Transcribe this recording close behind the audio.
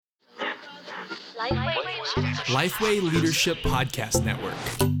Lifeway Leadership Podcast Network.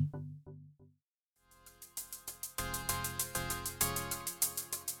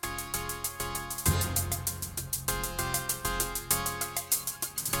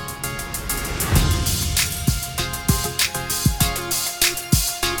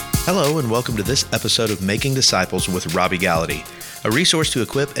 Hello, and welcome to this episode of Making Disciples with Robby Gallaty, a resource to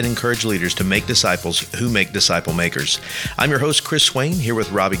equip and encourage leaders to make disciples who make disciple makers. I'm your host, Chris Swain, here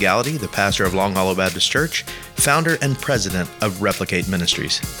with Robby Gallaty, the pastor of Long Hollow Baptist Church, founder and president of Replicate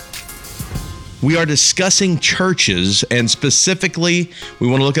Ministries. We are discussing churches, and specifically, we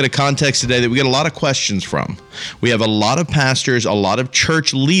want to look at a context today that we get a lot of questions from. We have a lot of pastors, a lot of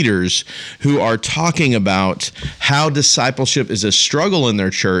church leaders who are talking about how discipleship is a struggle in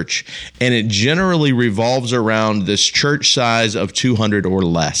their church, and it generally revolves around this church size of 200 or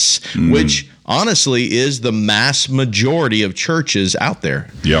less, which honestly is the mass majority of churches out there.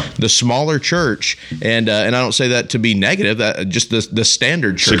 Yeah. The smaller church, and I don't say that to be negative, that just the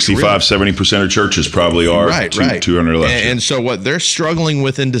standard church. 65-70% of churches probably are right. 200 or less. And so what they're struggling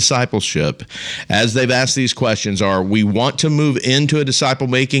with in discipleship, as they've asked these questions, are we want to move into a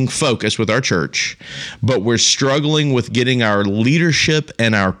disciple-making focus with our church, but we're struggling with getting our leadership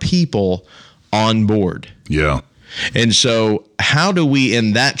and our people on board. Yeah. And so how do we,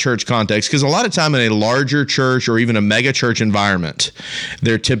 in that church context, because a lot of time in a larger church or even a mega church environment,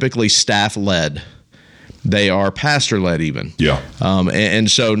 they're typically staff-led. They are pastor-led even. Yeah.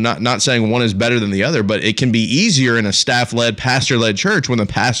 And so not saying one is better than the other, but it can be easier in a staff-led, pastor-led church when the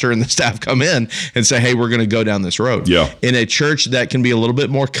pastor and the staff come in and say, hey, we're going to go down this road. Yeah. In a church that can be a little bit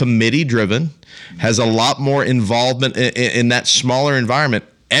more committee-driven, has a lot more involvement in that smaller environment,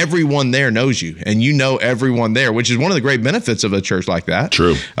 everyone there knows you, and you know everyone there, which is one of the great benefits of a church like that.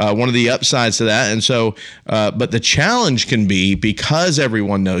 True. One of the upsides to that. And so, but the challenge can be, because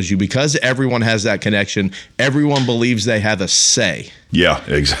everyone knows you, because everyone has that connection, everyone believes they have a say. Yeah,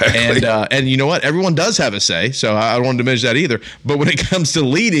 exactly. And you know what? Everyone does have a say, so I don't want to diminish that either. But when it comes to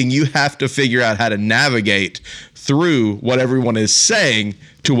leading, you have to figure out how to navigate through what everyone is saying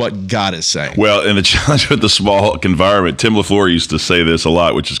to what God is saying. Well, and the challenge with the small environment, Tim LaFleur used to say this a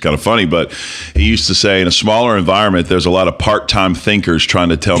lot, which is kind of funny, but he used to say, in a smaller environment, there's a lot of part-time thinkers trying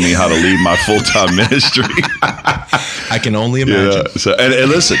to tell me how to lead my full-time ministry. I can only imagine. Yeah. So, and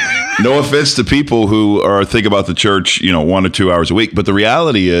listen, no offense to people who are think about the church, 1 to 2 hours a week, but the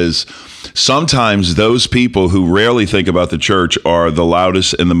reality is sometimes those people who rarely think about the church are the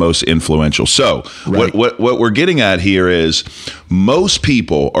loudest and the most influential. So right. what we're getting at here is most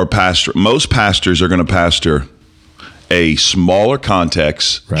pastors are going to pastor a smaller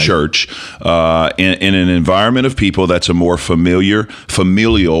context church in an environment of people that's a more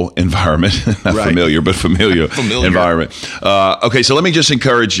familial environment, not familiar, but familiar environment. Okay, so let me just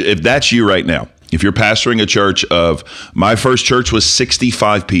encourage, if that's you right now, if you're pastoring a church my first church was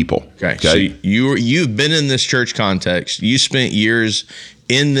 65 people. Okay. So you've been in this church context. You spent years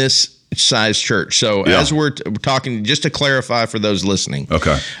in this size church. So as we're talking, just to clarify for those listening,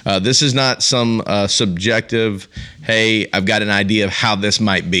 this is not some subjective, hey, I've got an idea of how this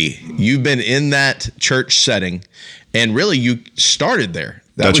might be. You've been in that church setting, and really you started there.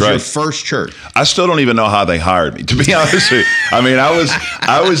 That was your first church. I still don't even know how they hired me, to be honest with you. I mean, I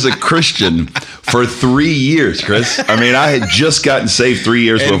was a Christian for 3 years, Chris. I mean, I had just gotten saved 3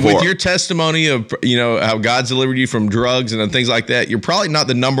 years before. With your testimony of, how God's delivered you from drugs and things like that, you're probably not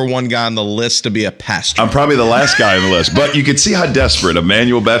the number one guy on the list to be a pastor. I'm probably the last guy on the list, but you can see how desperate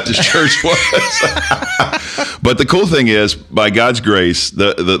Emmanuel Baptist Church was. But the cool thing is, by God's grace,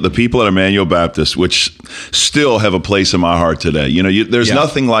 the people at Emmanuel Baptist, which still have a place in my heart today, there's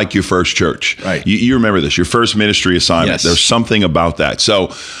nothing like your first church. Right. You remember this, your first ministry assignment. Yes. There's something about that. So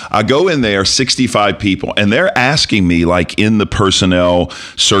I go in there, 65 people, and they're asking me, like in the personnel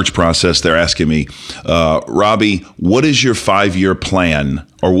search process, they're asking me, Robby, what is your 5-year plan?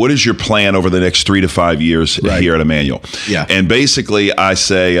 Or what is your plan over the next 3 to 5 years here at Emmanuel? Yeah. And basically I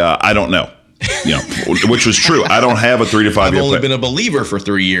say, I don't know. Which was true. I don't have a 3 to 5 year plan. I've only been a believer for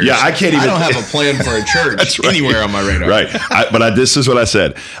 3 years. Yeah, I can't even. I don't have a plan for a church anywhere on my radar. Right. This is what I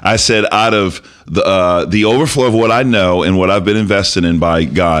said. I said, out of the overflow of what I know and what I've been invested in by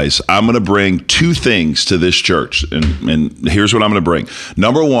guys, I'm going to bring 2 things to this church. And here's what I'm going to bring.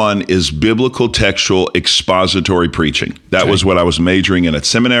 Number 1 is biblical textual expository preaching. That was what I was majoring in at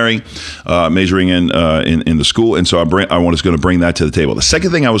seminary, majoring in the school. And so I was going to bring that to the table. The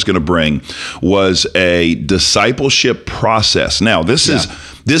second thing I was going to bring was a discipleship process. Now, this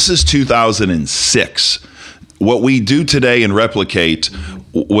is 2006. What we do today and Replicate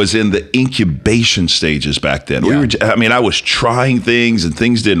was in the incubation stages back then. Yeah. I was trying things and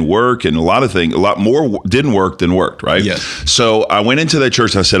things didn't work, and a lot more didn't work than worked, right? Yes. So I went into that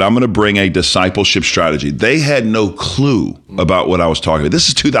church and I said, I'm going to bring a discipleship strategy. They had no clue about what I was talking about. This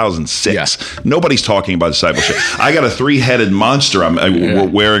is 2006. Yeah. Nobody's talking about discipleship. I got a 3-headed monster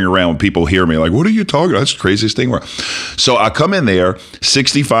I'm wearing around when people hear me like, what are you talking about? That's the craziest thing. So I come in there,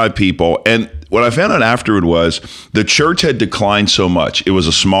 65 people, and what I found out afterward was the church had declined so much. It was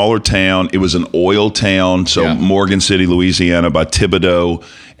a smaller town. It was an oil town. So Morgan City, Louisiana, by Thibodaux,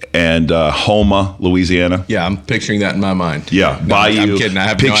 and Houma, Louisiana. Yeah, I'm picturing that in my mind. Yeah, no, bayou. I'm kidding. I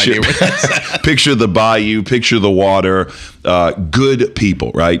have no idea what that's at. Picture the bayou, picture the water, good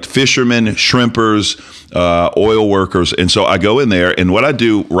people, right? Fishermen, shrimpers, oil workers. And so I go in there, and what I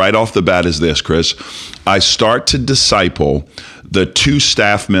do right off the bat is this, Chris. I start to disciple the 2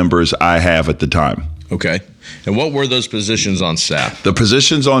 staff members I have at the time. Okay. And what were those positions on staff? The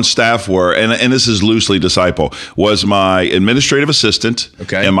positions on staff were, and this is loosely disciple, was my administrative assistant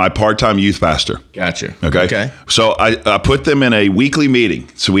and my part-time youth pastor. Gotcha. Okay. So I put them in a weekly meeting.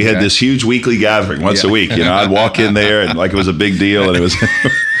 So we had this huge weekly gathering once a week. I'd walk in there and like it was a big deal, and it was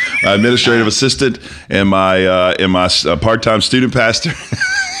my administrative assistant and my part-time student pastor.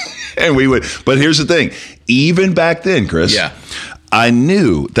 And we would, but here's the thing, even back then, Chris, I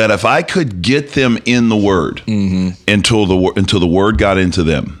knew that if I could get them in the Word until the Word got into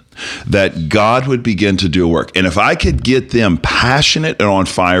them, that God would begin to do a work. And if I could get them passionate and on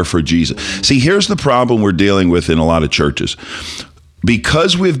fire for Jesus. See, here's the problem we're dealing with in a lot of churches.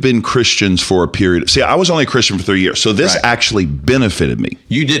 Because we've been Christians for a period. See, I was only a Christian for 3 years, so this actually benefited me.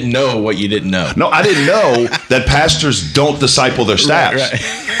 You didn't know what you didn't know. No, I didn't know that pastors don't disciple their staffs.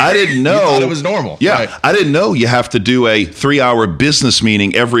 Right. I didn't know. You thought it was normal. Yeah, right. I didn't know you have to do a 3-hour business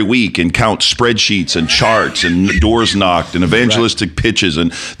meeting every week and count spreadsheets and charts and doors knocked and evangelistic pitches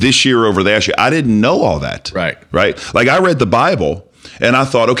and this year over last year. I didn't know all that. Right. Like I read the Bible. And I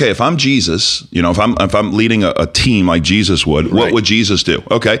thought, okay, if I'm Jesus, if I'm leading a team like Jesus would, what would Jesus do?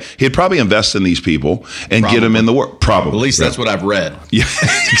 Okay, he'd probably invest in these people and get them in the Word. Probably. At least that's what I've read. Yeah,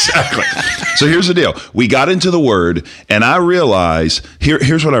 exactly. So here's the deal. We got into the Word, and I realized,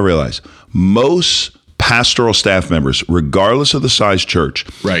 here's what I realized. Most pastoral staff members, regardless of the size church,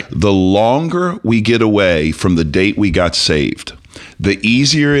 the longer we get away from the date we got saved, the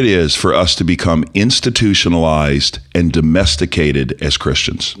easier it is for us to become institutionalized and domesticated as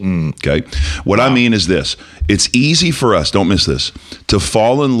Christians. Okay? What I mean is this. It's easy for us, don't miss this, to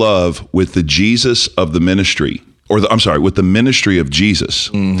fall in love with the Jesus of the ministry, with the ministry of Jesus,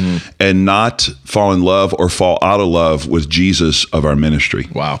 and not fall in love or fall out of love with Jesus of our ministry.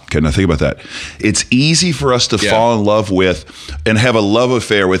 Wow. Okay, now think about that. It's easy for us to fall in love with and have a love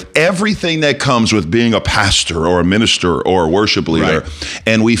affair with everything that comes with being a pastor or a minister or a worship leader,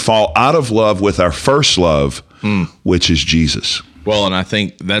 and we fall out of love with our first love, which is Jesus. Well, and I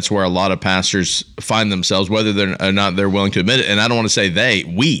think that's where a lot of pastors find themselves, whether they're not they're willing to admit it. And I don't want to say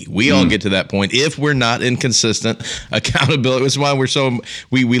we all get to that point if we're not in consistent accountability. That's why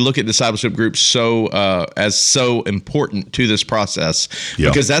we look at discipleship groups as so important to this process,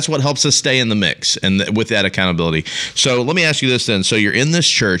 because that's what helps us stay in the mix and with that accountability. So let me ask you this then. So you're in this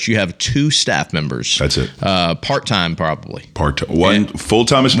church, you have 2 staff members. That's it. Part-time probably. Part-time. One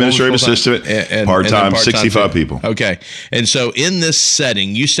full-time administrative assistant, and part-time 65 people. Okay. And so in this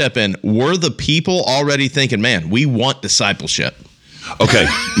setting, you step in, were the people already thinking, man, we want discipleship? Okay.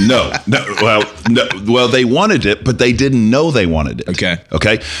 No. Well, they wanted it, but they didn't know they wanted it. Okay.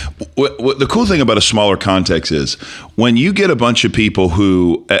 What the cool thing about a smaller context is when you get a bunch of people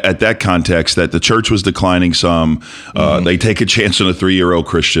who, at that context, that the church was declining some, they take a chance on a 3-year-old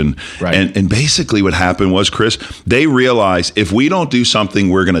Christian. Right. And basically what happened was, Chris, they realized if we don't do something,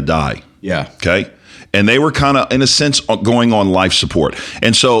 we're going to die. Yeah. Okay. And they were kind of, in a sense, going on life support.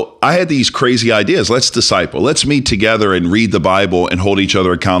 And so I had these crazy ideas. Let's disciple. Let's meet together and read the Bible and hold each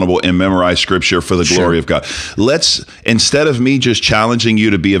other accountable and memorize scripture for the glory of God. Let's, instead of me just challenging you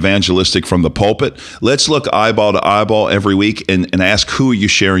to be evangelistic from the pulpit, let's look eyeball to eyeball every week and ask who are you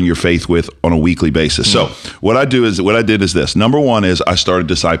sharing your faith with on a weekly basis. So what I did is this. Number one is I started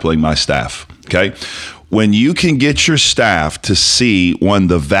discipling my staff. Okay. When you can get your staff to see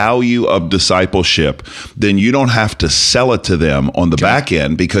the value of discipleship, then you don't have to sell it to them on the back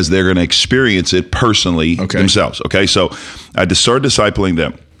end because they're going to experience it personally themselves. Okay, so I just started discipling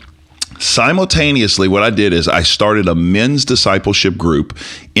them. Simultaneously, what I did is I started a men's discipleship group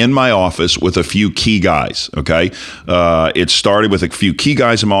in my office with a few key guys, okay? It started with a few key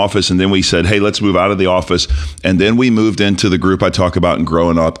guys in my office, and then we said, hey, let's move out of the office. And then we moved into the group I talk about in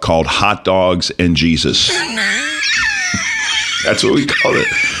growing up called Hot Dogs and Jesus. That's what we called it.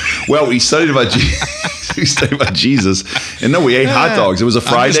 Well, we studied about Jesus, and we ate hot dogs. It was a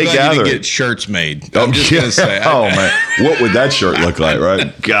Friday gathering. You didn't get shirts made. I'm just going to say. Man, what would that shirt look like,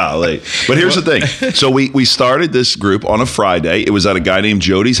 right? Golly. But here's the thing. So we started this group on a Friday. It was at a guy named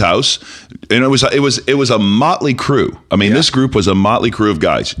Jody's house, and it was a motley crew. I mean, this group was a motley crew of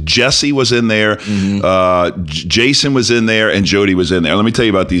guys. Jesse was in there, Jason was in there, and Jody was in there. Let me tell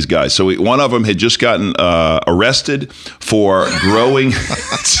you about these guys. So one of them had just gotten arrested for growing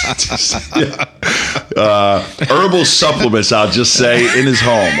herbal supplements, I'll just say, in his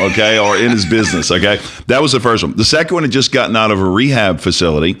home, okay, or in his business, okay? That was the first one. The second one had just gotten out of a rehab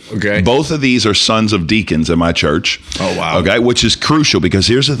facility. Okay. Both of these are sons of deacons in my church. Oh, wow. Okay, which is crucial because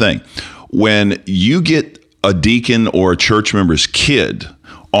here's the thing. When you get a deacon or a church member's kid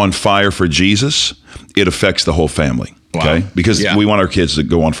on fire for Jesus, it affects the whole family. Wow. Okay, because we want our kids to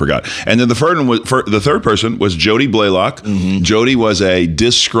go on for God. And then the third person was Jody Blaylock. Jody was a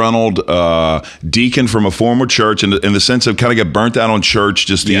disgruntled deacon from a former church, in the sense of kind of got burnt out on church,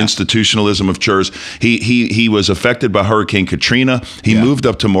 just the institutionalism of church. He was affected by Hurricane Katrina. He moved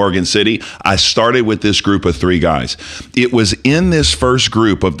up to Morgan City. I started with this group of 3 guys. It was in this first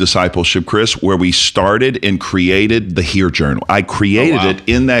group of discipleship, Chris, where we started and created the HEAR Journal. I created it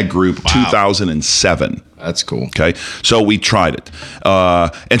in that group 2007. That's cool. Okay. So we tried it.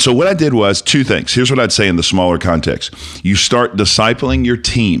 And so what I did was 2 things. Here's what I'd say in the smaller context. You start discipling your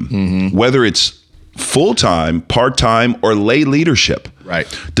team, whether it's full-time, part-time, or lay leadership. Right.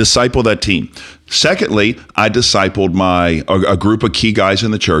 Disciple that team. Secondly, I discipled a group of key guys in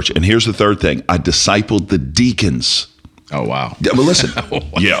the church. And here's the third thing. I discipled the deacons. Oh, wow. Yeah, but listen.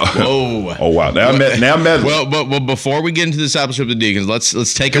 Yeah. Whoa. Oh, wow. Now I'm mad. Well, but before we get into the discipleship of the deacons, let's take a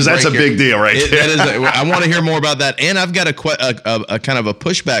break. Because that's a big deal, right? I want to hear more about that. And I've got a kind of a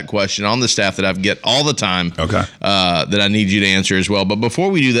pushback question on the staff that I get all the time. Okay. That I need you to answer as well. But before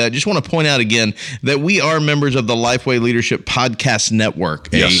we do that, just want to point out again that we are members of the Lifeway Leadership Podcast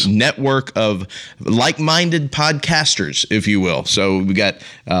Network, a network of like-minded podcasters, if you will. So we got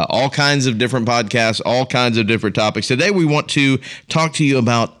all kinds of different podcasts, all kinds of different topics. Today, we want to talk to you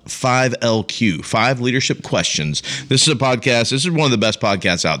about 5LQ, 5 Leadership Questions. This is a podcast. This is one of the best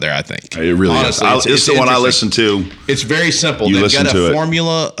podcasts out there, I think. It really is. It's the one I listen to. It's very simple. They've got a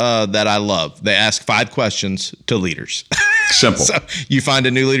formula that I love. They ask 5 questions to leaders. Simple. So you find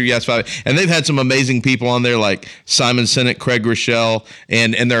a new leader, you ask 5. And they've had some amazing people on there like Simon Sinek, Craig Rochelle,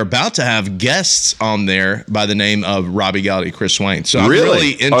 and they're about to have guests on there by the name of Robby Gallagher, Chris Swain. So I'm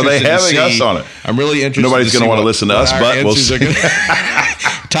really interested. Are they having us on it? I'm really interested. Nobody's going to want to listen to us, but we'll see.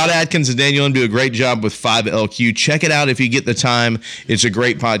 Todd Atkins and Daniel do a great job with 5LQ. Check it out if you get the time. It's a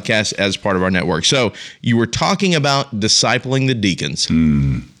great podcast as part of our network. So you were talking about discipling the deacons.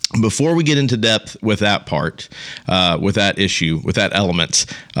 Before we get into depth with that part, with that issue, with that element,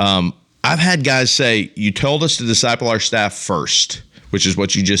 I've had guys say, you told us to disciple our staff first, which is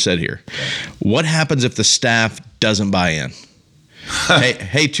what you just said here. What happens if the staff doesn't buy in?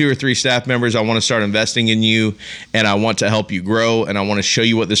 hey, 2 or 3 staff members, I want to start investing in you, and I want to help you grow, and I want to show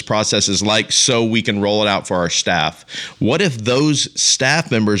you what this process is like so we can roll it out for our staff. What if those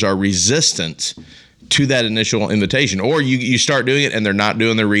staff members are resistant to that initial invitation, or you start doing it and they're not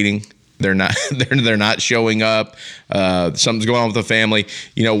doing their reading, they're not showing up, something's going on with the family?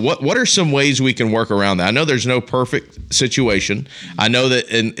 You know, what are some ways we can work around that? I know there's no perfect situation. I know that,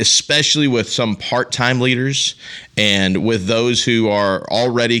 and especially with some part-time leaders and with those who are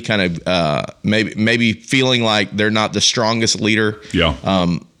already kind of maybe feeling like they're not the strongest leader.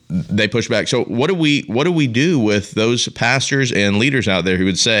 They push back. So what do we do with those pastors and leaders out there who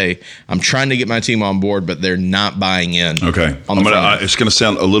would say, I'm trying to get my team on board, but they're not buying in? Okay. It's going to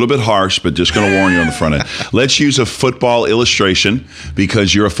sound a little bit harsh, but just going to warn you on the front end. Let's use a football illustration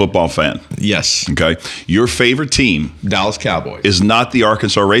because you're a football fan. Yes. Okay. Your favorite team, Dallas Cowboys, is not the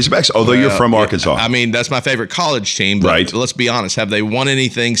Arkansas Razorbacks, although you're from Arkansas. I mean, that's my favorite college team, but let's be honest. Have they won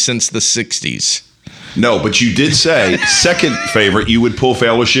anything since the 60s? No, but you did say second favorite, you would pull for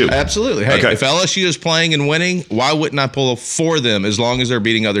LSU. Absolutely. Hey, if LSU is playing and winning, why wouldn't I pull for them as long as they're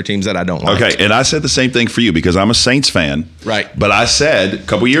beating other teams that I don't like? Okay, and I said the same thing for you because I'm a Saints fan. Right. But I said a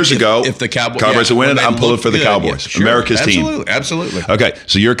couple years ago, if the Cowboys are winning, I'm pulling for the Cowboys. Yeah, sure. America's team. Absolutely. Okay,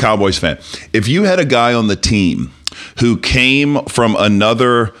 so you're a Cowboys fan. If you had a guy on the team who came from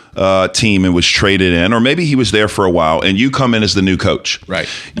another team and was traded in, or maybe he was there for a while, and you come in as the new coach. Right.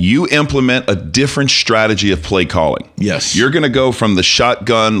 You implement a different strategy of play calling. Yes. You're going to go from the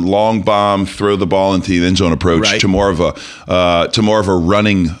shotgun, long bomb, throw the ball into the end zone approach to more of a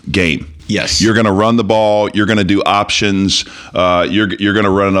running game. Yes. You're going to run the ball. You're going to do options. You're going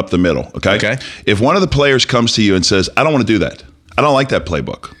to run it up the middle. Okay. Okay. If one of the players comes to you and says, I don't want to do that, I don't like that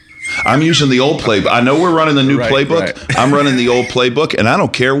playbook. I'm using the old playbook. I know we're running the new playbook. Right. I'm running the old playbook, and I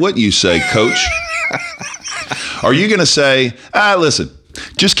don't care what you say, coach. Are you going to say, listen,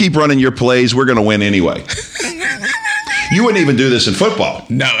 just keep running your plays. We're going to win anyway. You wouldn't even do this in football.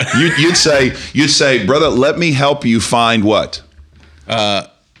 No. You'd say, brother, let me help you find what?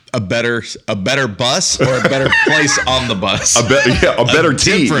 A better bus or a better place on the bus. A better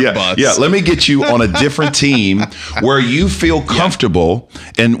team. Bus. Yeah. Let me get you on a different team where you feel comfortable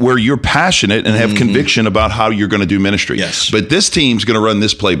and where you're passionate and have conviction about how you're going to do ministry. Yes. But this team's going to run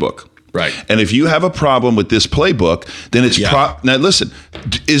this playbook. Right. And if you have a problem with this playbook, then it's now listen,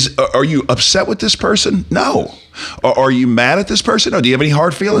 are you upset with this person? No. Are you mad at this person? No. Do you have any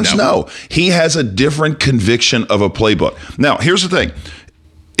hard feelings? No. He has a different conviction of a playbook. Now, here's the thing.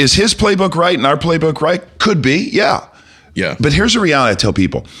 Is his playbook right and our playbook right? Could be, yeah. But here's the reality I tell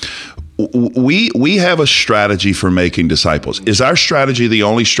people. We have a strategy for making disciples. Is our strategy the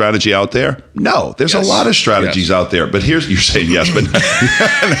only strategy out there? No. There's a lot of strategies out there. But you're saying yes, but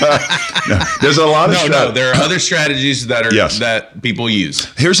no, there's a lot of strategies. No, there are other strategies that are that people use.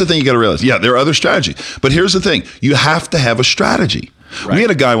 Here's the thing you got to realize. Yeah, there are other strategies. But here's the thing. You have to have a strategy. Right. We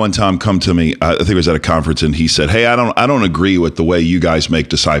had a guy one time come to me, I think it was at a conference, and he said, hey, I don't agree with the way you guys make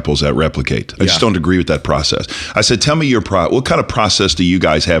disciples at Replicate. I just don't agree with that process. I said, tell me what kind of process do you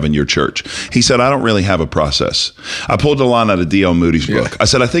guys have in your church? He said, I don't really have a process. I pulled the line out of D.L. Moody's book. I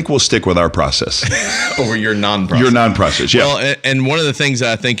said, I think we'll stick with our process. Over your non-process. Your non-process, yeah. Well, and one of the things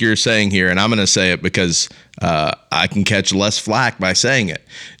I think you're saying here, and I'm going to say it because I can catch less flack by saying it.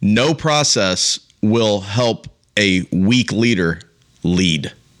 No process will help a weak leader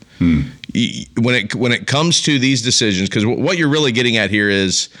lead. When it comes to these decisions, because what you're really getting at here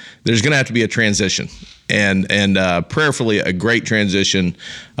is there's going to have to be a transition, and prayerfully a great transition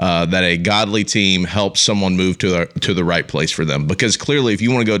that a godly team helps someone move to the right place for them. Because clearly, if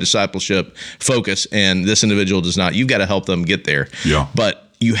you want to go discipleship focus and this individual does not, you've got to help them get there. Yeah. But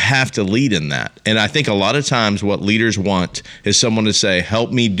you have to lead in that, and I think a lot of times what leaders want is someone to say,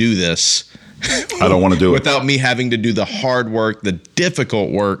 "Help me do this." I don't want to do it. Without me having to do the hard work, the difficult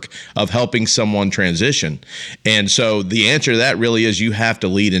work of helping someone transition. And so the answer to that really is you have to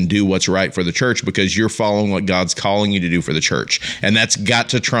lead and do what's right for the church because you're following what God's calling you to do for the church. And that's got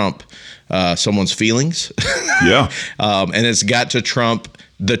to trump someone's feelings. Yeah. And it's got to trump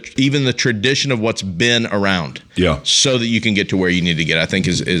even the tradition of what's been around. Yeah. So that you can get to where you need to get, I think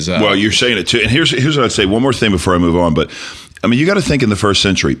is well, you're saying it too. And here's what I'd say. One more thing before I move on, but I mean, you got to think in the first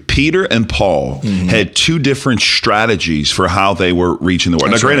century, Peter and Paul had two different strategies for how they were reaching the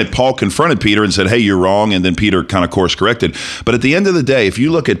world. Now, granted, Paul confronted Peter and said, hey, you're wrong. And then Peter kind of course corrected. But at the end of the day, if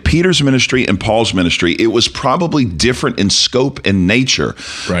you look at Peter's ministry and Paul's ministry, it was probably different in scope and nature.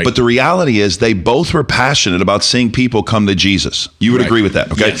 Right. But the reality is they both were passionate about seeing people come to Jesus. You would agree with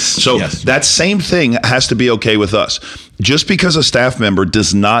that, okay? Yes. So that same thing has to be okay with us. Just because a staff member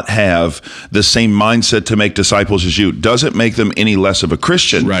does not have the same mindset to make disciples as you doesn't make them any less of a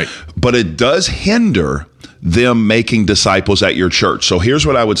Christian. Right. But it does hinder them making disciples at your church. So here's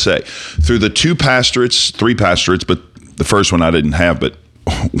what I would say. Through the three pastorates, but the first one I didn't have, but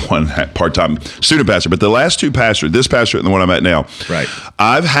one part-time student pastor, but the last two pastors, this pastor and the one I'm at now,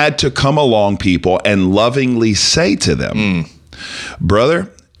 I've had to come along people and lovingly say to them,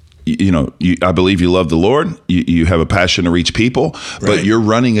 brother, I believe you love the Lord. You have a passion to reach people, but you're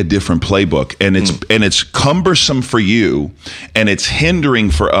running a different playbook, and it's cumbersome for you, and it's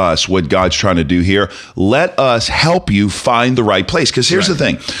hindering for us what God's trying to do here. Let us help you find the right place. Because here's the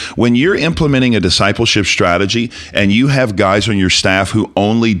thing: when you're implementing a discipleship strategy, and you have guys on your staff who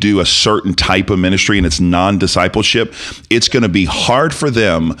only do a certain type of ministry, and it's non-discipleship, it's going to be hard for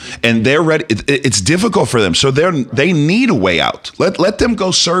them, and they're ready. It's difficult for them, so they need a way out. Let them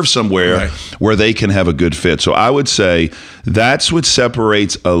go serve somewhere where they can have a good fit. So I would say that's what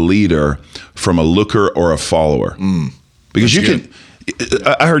separates a leader from a looker or a follower. Because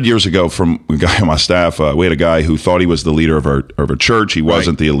I heard years ago from a guy on my staff, we had a guy who thought he was the leader of our church. He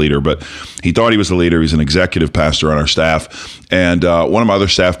wasn't the leader, but he thought he was the leader. He's an executive pastor on our staff. And one of my other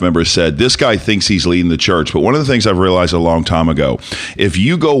staff members said, this guy thinks he's leading the church. But one of the things I've realized a long time ago, if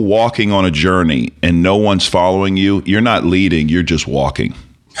you go walking on a journey and no one's following you, you're not leading, you're just walking.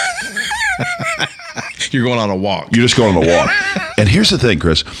 You're going on a walk. You're just going on a walk. And here's the thing,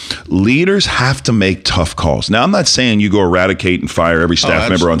 Chris. Leaders have to make tough calls. Now, I'm not saying you go eradicate and fire every staff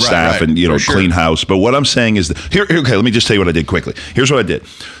member on staff and clean house. But what I'm saying is okay, let me just tell you what I did quickly. Here's what I did.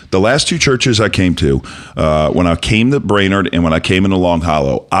 The last two churches I came to, when I came to Brainerd and when I came into Long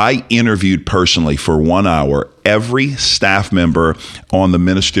Hollow, I interviewed personally for 1 hour every staff member on the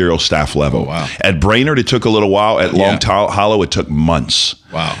ministerial staff level. Oh, wow. At Brainerd, it took a little while. At Long Hollow, it took months.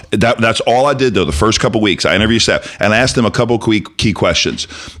 Wow. That's all I did, though, the first couple of weeks. I interviewed staff and I asked them a couple of key questions.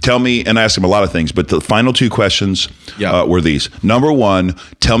 Tell me, and I asked them a lot of things, but the final two questions were these. Number one,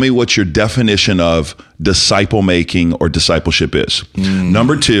 tell me what your definition of disciple making or discipleship is.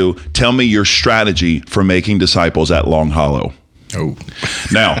 Number two, tell me your strategy for making disciples at Long Hollow. Oh.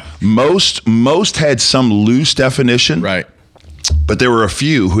 Now, most had some loose definition. Right. But there were a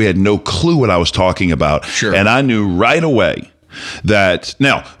few who had no clue what I was talking about. Sure. And I knew right away that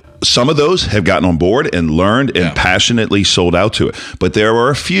now some of those have gotten on board and learned and passionately sold out to it. But there were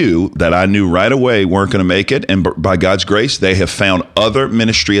a few that I knew right away weren't going to make it. And by God's grace, they have found other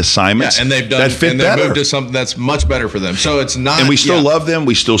ministry assignments and they've done, that fit and better. Moved to something that's much better for them. So it's not. And we still love them.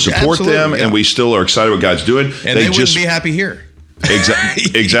 We still support them. And we still are excited what God's doing. And they wouldn't be happy here. Exactly.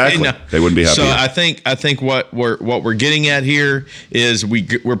 They wouldn't be happy. So I think what we're getting at here is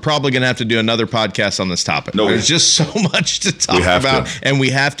we're probably going to have to do another podcast on this topic. There's just so much to talk about, and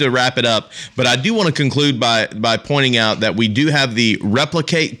we have to wrap it up. But I do want to conclude by pointing out that we do have the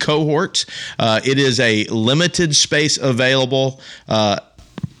Replicate cohort. It is a limited space available.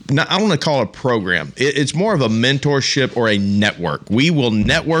 I don't want to call it a program. It's more of a mentorship or a network. We will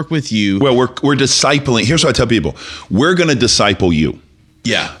network with you. Well, we're discipling. Here's what I tell people. We're going to disciple you.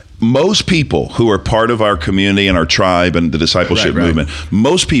 Yeah. Most people who are part of our community and our tribe and the discipleship movement,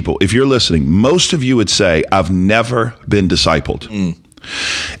 most people, if you're listening, most of you would say, I've never been discipled.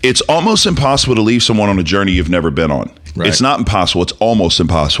 It's almost impossible to leave someone on a journey you've never been on. Right. It's not impossible. It's almost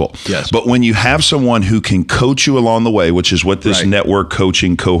impossible. Yes. But when you have someone who can coach you along the way, which is what this network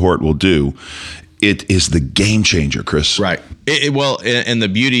coaching cohort will do, it is the game changer, Chris. Right. And the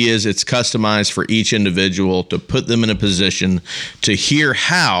beauty is it's customized for each individual to put them in a position to hear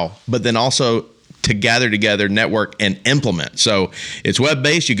how, but then also to gather together, network, and implement. So it's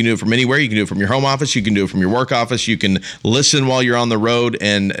web-based. You can do it from anywhere. You can do it from your home office. You can do it from your work office. You can listen while you're on the road.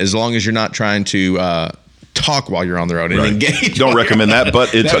 And as long as you're not trying to talk while you're on the road and engage. Don't recommend that,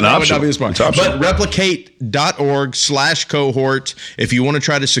 but it's an option. But replicate.org/cohort. If you want to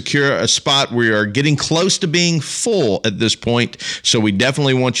try to secure a spot, we are getting close to being full at this point. So we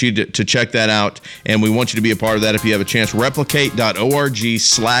definitely want you to check that out. And we want you to be a part of that if you have a chance.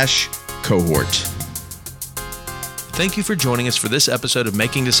 Replicate.org/cohort. Thank you for joining us for this episode of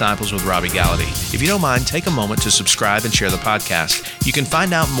Making Disciples with Robby Gallaty. If you don't mind, take a moment to subscribe and share the podcast. You can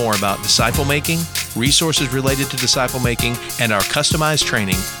find out more about disciple making, resources related to disciple making, and our customized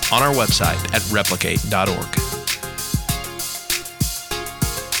training on our website at replicate.org.